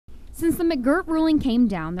Since the McGirt ruling came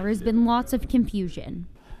down, there has been lots of confusion.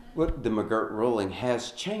 Well, the McGirt ruling has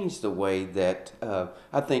changed the way that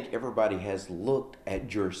I think everybody has looked at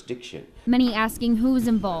jurisdiction. Many asking who's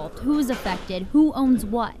involved, who's affected, who owns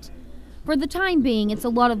what. For the time being, it's a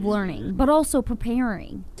lot of learning, but also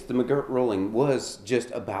preparing. The McGirt ruling was just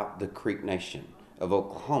about the Creek Nation of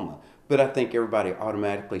Oklahoma, but I think everybody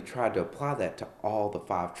automatically tried to apply that to all the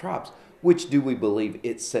 5 tribes, which do we believe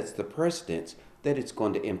it sets the precedence that it's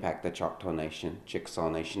going to impact the Choctaw Nation, Chickasaw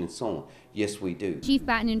Nation, and so on. Yes, we do. Chief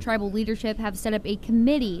Batton and tribal leadership have set up a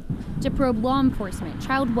committee to probe law enforcement,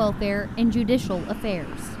 child welfare, and judicial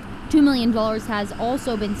affairs. $2 million has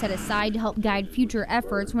also been set aside to help guide future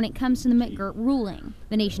efforts when it comes to the McGirt ruling.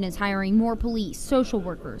 The nation is hiring more police, social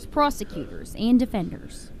workers, prosecutors, and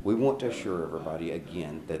defenders. We want to assure everybody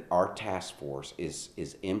again that our task force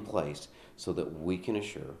is in place so that we can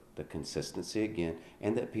assure the consistency again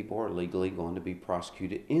and that people are legally going to be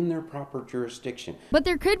prosecuted in their proper jurisdiction. But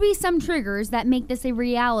there could be some triggers that make this a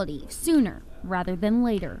reality sooner rather than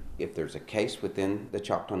later. If there's a case within the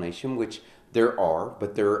Choctaw Nation, which there are,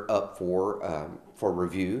 but they're up for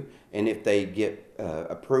review, and if they get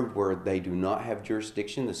approved where they do not have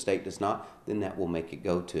jurisdiction, the state does not, then that will make it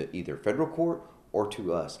go to either federal court or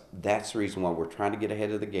to us. That's the reason why we're trying to get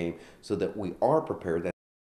ahead of the game so that we are prepared that